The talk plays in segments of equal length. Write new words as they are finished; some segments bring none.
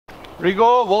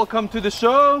Rigo, welcome to the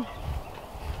show.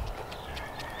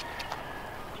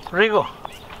 Rigo,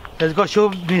 let's go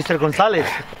shoot Mr. Gonzalez.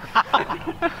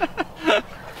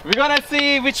 We're gonna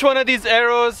see which one of these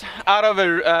arrows out of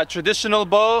a traditional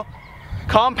bow,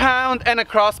 compound, and a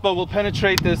crossbow will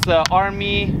penetrate this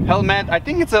army helmet. I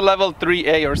think it's a level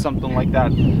 3A or something like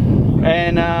that.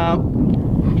 And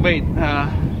wait,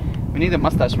 we need a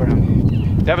mustache for him. Do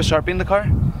you have a Sharpie in the car?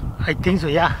 I think so,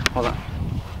 yeah. Hold on.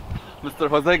 Mr.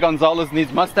 Jose Gonzalez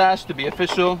needs mustache to be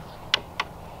official.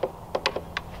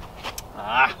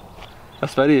 Ah,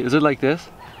 that's funny. Is it like this?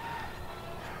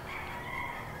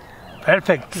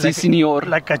 Perfect. Si, senor.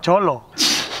 Like a cholo.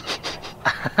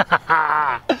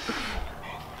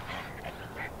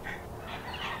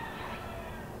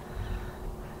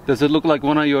 Does it look like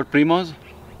one of your primos?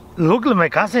 Look like my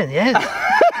cousin, yes.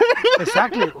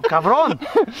 Exactly, cabron.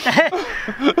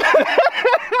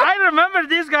 I remember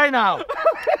this guy now.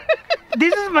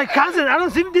 This is my cousin. I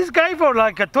don't see this guy for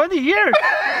like 20 years.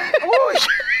 Oh,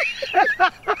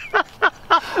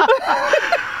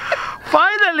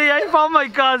 finally, I found my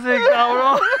cousin,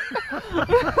 cabron.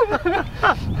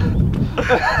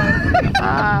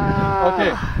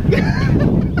 Okay.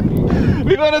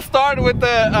 We're gonna start with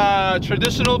the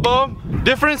traditional bow.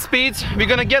 Different speeds. We're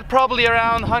gonna get probably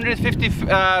around 150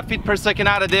 feet per second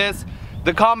out of this.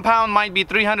 The compound might be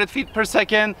 300 feet per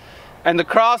second, and the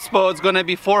crossbow is gonna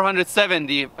be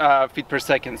 470 feet per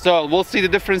second. So we'll see the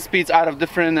different speeds out of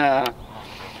different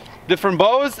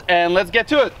bows, and let's get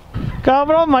to it.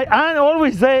 Cabron, my aunt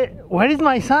always say, "Where is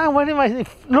my son? Where is my?"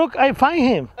 Look, I find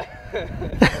him.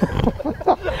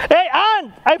 Hey,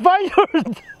 aunt, I find your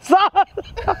son.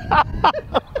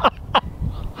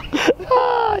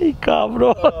 Ay,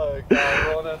 cabrón.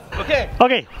 Okay.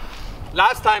 Okay.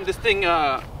 Last time this thing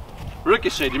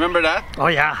ricocheted. You remember that? Oh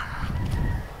yeah.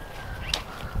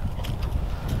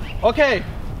 Okay.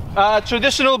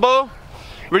 Traditional bow.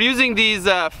 We're using these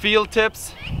field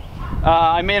tips.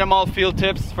 I made them all field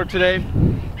tips for today.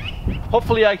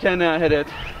 Hopefully I can hit it.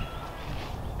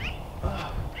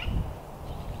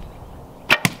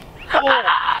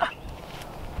 Oh.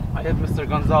 I hit Mr.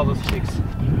 Gonzalez's cheeks.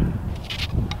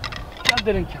 That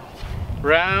didn't count.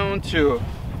 Round 2.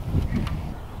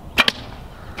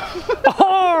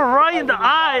 Oh, right in the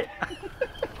eye.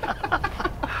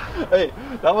 Hey,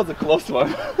 that was a close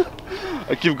one.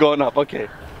 I keep going up. Okay.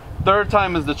 3rd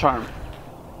time is the charm.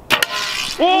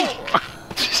 Oh!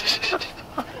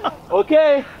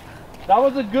 Okay. That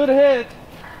was a good hit.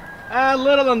 A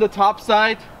little on the top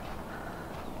side.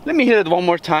 Let me hit it one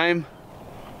more time.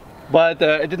 But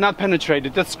it did not penetrate.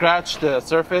 It just scratched the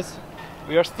surface.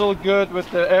 We are still good with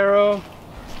the arrow.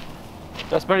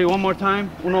 Just barely one more time.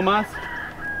 Uno más.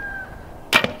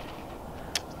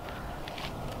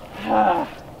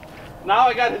 Now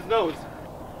I got his nose.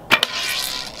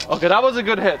 Okay, that was a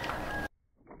good hit.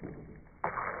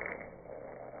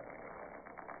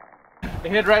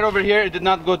 It hit right over here. It did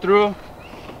not go through.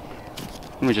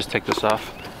 Let me just take this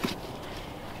off.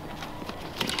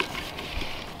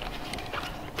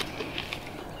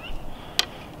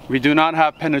 We do not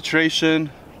have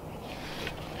penetration.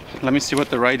 Let me see what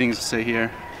the writings say here.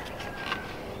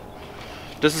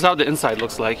 This is how the inside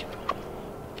looks like.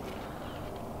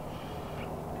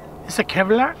 It's a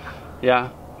Kevlar?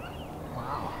 Yeah.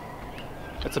 Wow.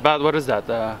 It's about, what is that?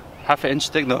 Half an inch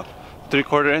thick? No,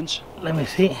 3/4 inch. Let me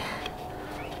see.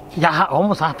 Yeah,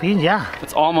 almost half inch, yeah.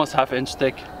 It's almost half inch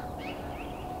thick.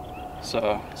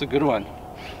 So it's a good one.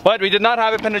 But we did not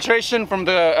have a penetration from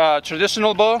the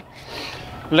traditional bow.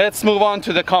 Let's move on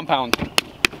to the compound.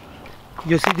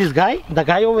 You see this guy? The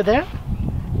guy over there?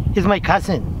 He's my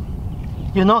cousin.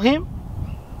 You know him?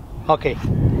 Okay.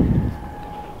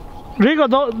 Rigo,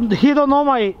 he don't know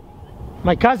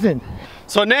my cousin.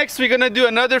 So next we're gonna do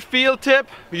another field tip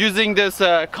using this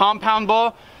compound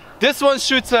bow. This one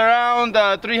shoots around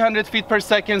 300 feet per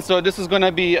second, so this is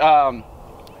gonna be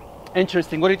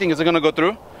interesting. What do you think? Is it gonna go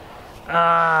through?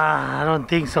 I don't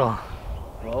think so.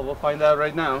 Well, we'll find out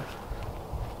right now.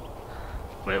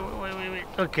 Wait.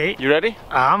 Okay. You ready?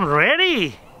 I'm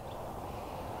ready.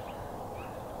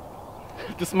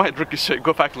 This might ricochet.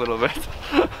 Go back a little bit.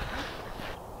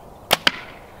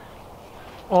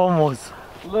 Almost.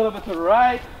 A little bit to the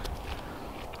right.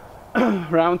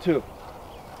 Round 2.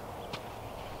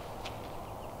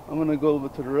 I'm gonna go a little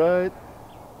bit to the right.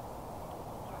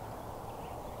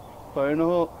 Fire in the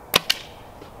hole.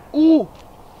 Ooh!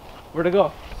 Where'd it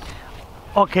go?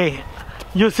 Okay.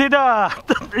 You see the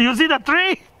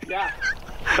tree? Yeah.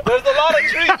 There's a lot of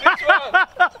trees. Which one?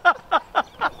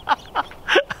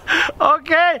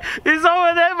 Okay, it's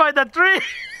over there by the tree.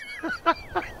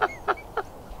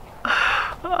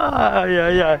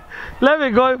 Yeah. Let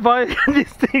me go and find this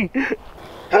thing.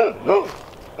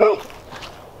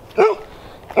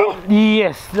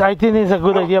 Yes, I think it's a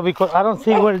good idea because I don't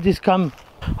see where this comes.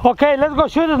 Okay, let's go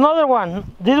shoot another one.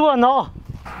 This one, no.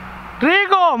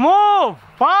 Rigo, move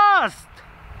fast.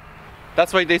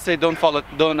 That's why they say don't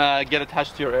get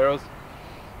attached to your arrows.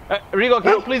 Rigo,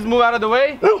 can you please move out of the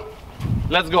way?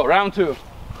 Let's go, round 2.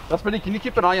 That's pretty. Can you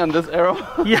keep an eye on this arrow?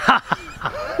 Yeah.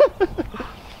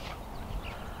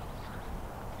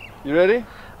 You ready?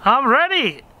 I'm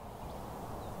ready.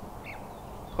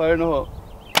 Fire in the hole.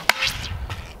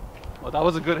 Oh, that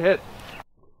was a good hit.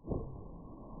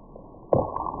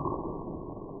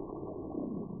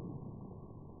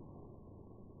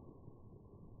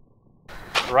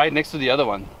 Right next to the other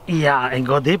one. Yeah, and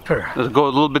go deeper. Let's go a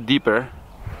little bit deeper.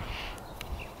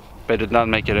 But did not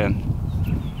make it in.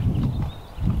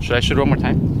 Should I shoot one more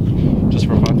time? Just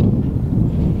for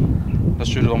fun. Let's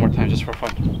shoot it one more time just for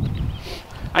fun.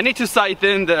 I need to sight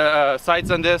in the sights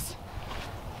on this.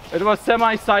 It was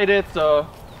semi-sighted, so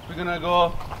we're gonna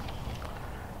go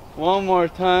one more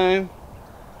time.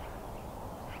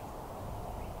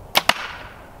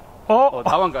 Oh,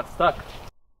 that one got stuck.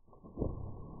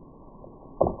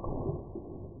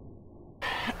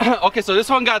 Okay, so this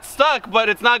one got stuck, but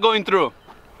it's not going through.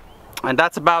 And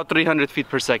that's about 300 feet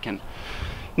per second.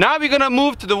 Now we're gonna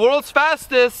move to the world's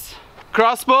fastest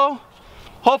crossbow.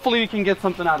 Hopefully we can get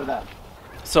something out of that.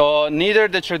 So neither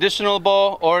the traditional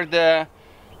bow or the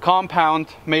compound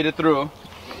made it through.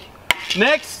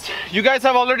 Next, you guys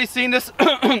have already seen this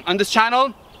on this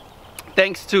channel.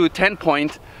 Thanks to 10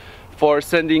 Point for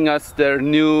sending us their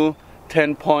new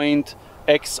 10 Point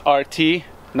XRT,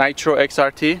 Nitro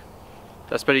XRT.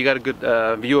 That's better, you got a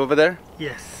good view over there?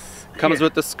 Yes. Comes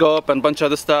with the scope and a bunch of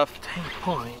other stuff. 10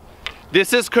 Point.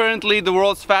 This is currently the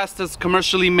world's fastest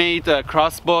commercially made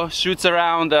crossbow. Shoots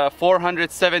around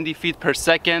 470 feet per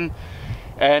second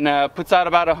and puts out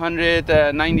about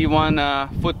 191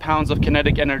 foot-pounds of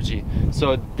kinetic energy.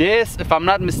 So this, if I'm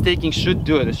not mistaken, should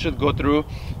do it. It should go through.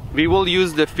 We will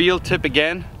use the field tip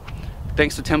again.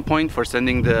 Thanks to 10 Point for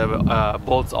sending the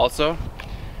bolts also.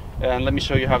 And let me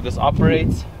show you how this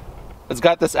operates. It's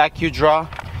got this AccuDraw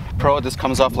Pro. This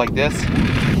comes off like this.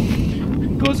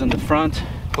 Goes in the front.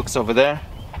 Hooks over there.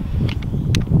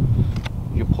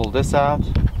 You pull this out.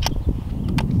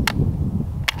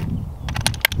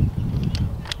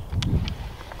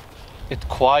 It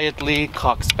quietly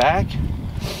cocks back.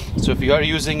 So if you are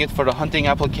using it for the hunting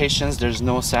applications, there's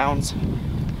no sounds.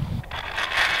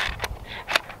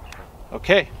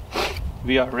 Okay,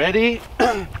 we are ready.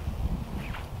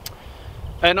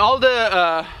 And all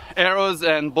the arrows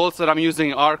and bolts that I'm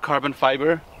using are carbon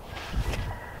fiber.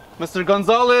 Mr.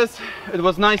 Gonzalez, it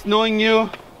was nice knowing you,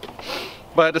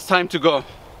 but it's time to go.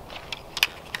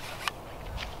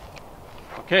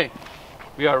 Okay,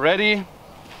 we are ready.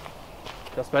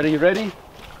 Just ready, you ready?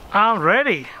 I'm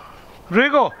ready.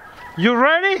 Rigo, you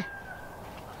ready?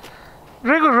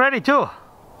 Rigo's ready too.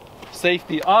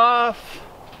 Safety off.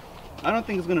 I don't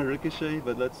think it's gonna ricochet,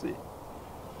 but let's see.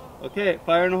 Okay,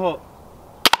 fire in the hole.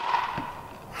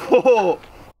 Whoa!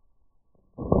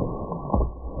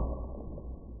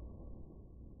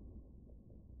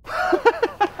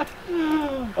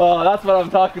 Oh, that's what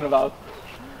I'm talking about.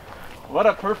 What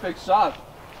a perfect shot.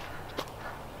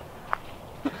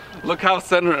 Look how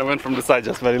center it went from the side,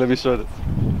 just buddy. Let me show this.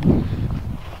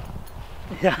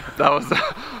 Yeah. That was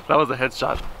a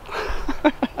headshot.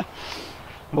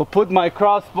 We'll put my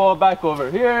crossbow back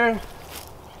over here.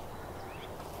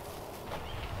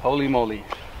 Holy moly.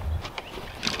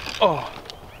 Oh.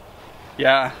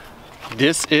 Yeah.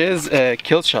 This is a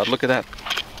kill shot. Look at that.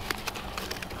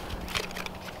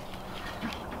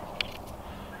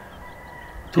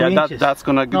 Yeah, that's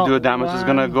gonna do damage. It's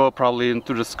gonna go probably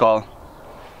into the skull.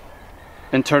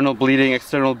 Internal bleeding,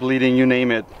 external bleeding, you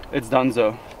name it. It's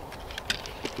donezo.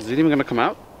 Is it even gonna come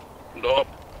out? Nope.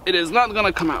 It is not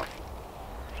gonna come out.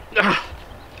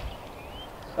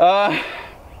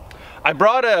 I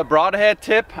brought a broadhead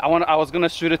tip. I was gonna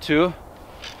shoot it too.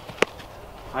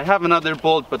 I have another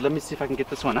bolt, but let me see if I can get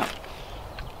this one out.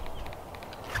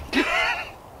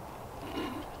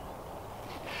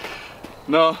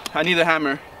 No, I need a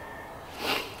hammer.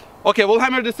 Okay, we'll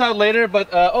hammer this out later, but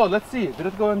oh, let's see. Did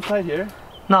it go inside here?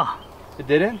 No. It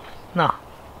didn't? No.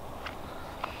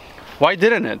 Why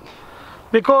didn't it?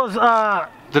 Because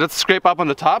did it scrape up on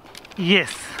the top?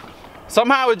 yes.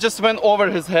 Somehow it just went over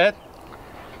his head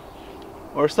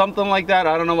or something like that.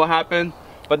 I don't know what happened,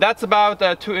 but that's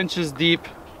about 2 inches deep.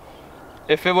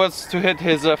 If it was to hit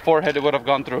his forehead, it would have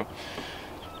gone through.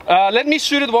 Let me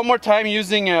shoot it one more time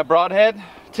using a broadhead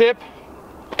tip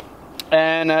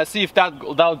and see if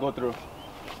that'll go through.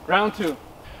 Round 2.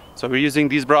 So we're using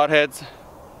these broadheads.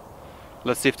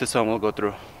 Let's see if this one will go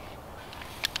through.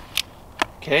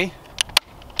 Okay.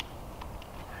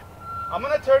 I'm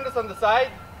gonna turn this on the side.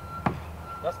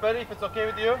 That's better if it's okay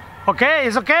with you. Okay,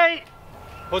 it's okay.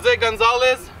 Jose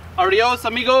Gonzalez, adios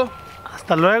amigo.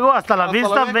 Hasta luego, hasta la vista,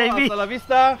 luego, baby. Hasta la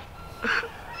vista.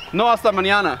 No hasta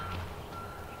mañana.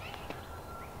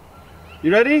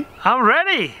 You ready? I'm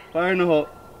ready. Fire in the hole.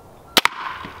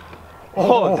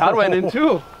 Oh, that went in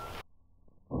too.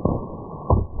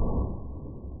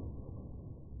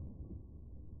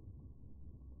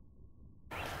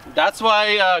 That's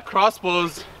why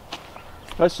crossbows,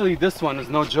 especially this one, is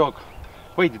no joke.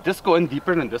 Wait, did this go in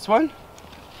deeper than this one?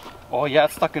 Oh yeah,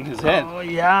 it's stuck in his head. Oh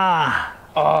yeah.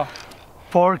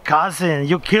 Poor cousin.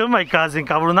 You killed my cousin,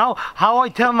 cabrón. Now, how I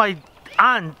tell my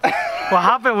aunt what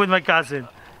happened with my cousin?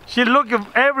 She looking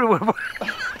everywhere.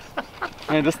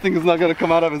 Man, this thing is not gonna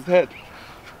come out of his head.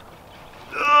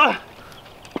 Ugh.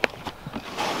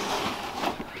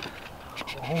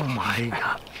 Oh my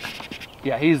God.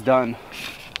 Yeah, he's done.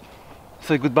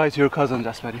 Say goodbye to your cousin,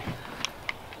 Jasperi.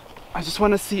 I just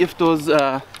want to see if those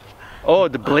oh,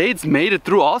 the blades made it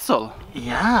through also.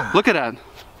 Yeah. Look at that.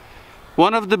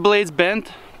 One of the blades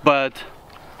bent, but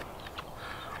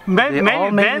maybe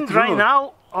bend right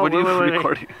now. Oh, what are you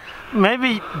recording?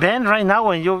 Maybe bend right now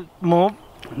when you move.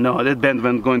 No, that bend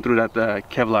when going through that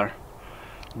Kevlar.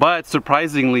 But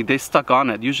surprisingly, they stuck on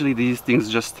it. Usually these things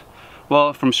just,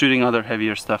 well, from shooting other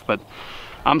heavier stuff, but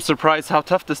I'm surprised how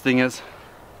tough this thing is.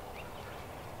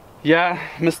 Yeah,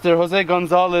 Mr. Jose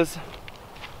Gonzalez.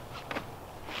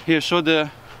 Here, show the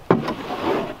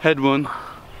head wound.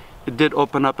 It did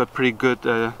open up a pretty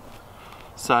good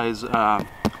size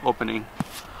opening.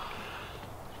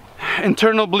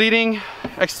 Internal bleeding,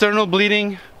 external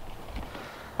bleeding.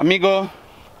 Amigo,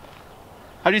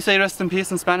 how do you say rest in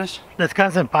peace in Spanish?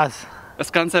 Descansa en paz.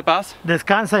 Descanse en paz?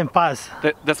 Descansa en paz.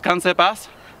 Descanse en paz?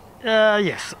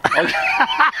 Yes. Okay.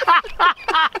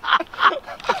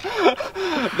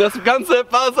 Descanse en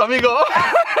paz, amigo.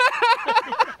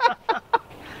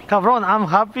 Cabron, I'm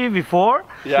happy before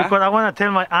because I want to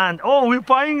tell my aunt, oh, we're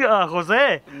buying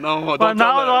Jose. No, don't but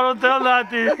now tell her. I don't tell that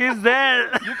he's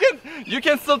dead. You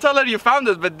can still tell her you found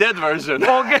it, but dead version.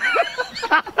 Okay.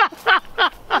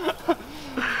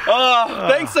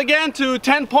 Thanks again to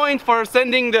 10 Point for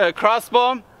sending the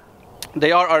crossbow.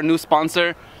 They are our new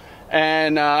sponsor,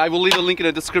 and I will leave a link in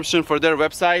the description for their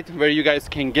website where you guys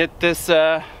can get this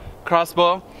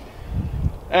crossbow.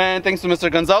 And thanks to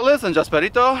Mr. Gonzalez and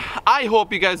Jasperito. I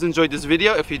hope you guys enjoyed this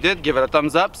video. If you did, give it a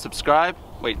thumbs up, subscribe.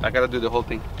 Wait, I gotta do the whole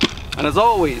thing. And as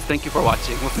always, thank you for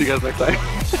watching. We'll see you guys next time.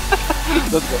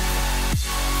 Let's go.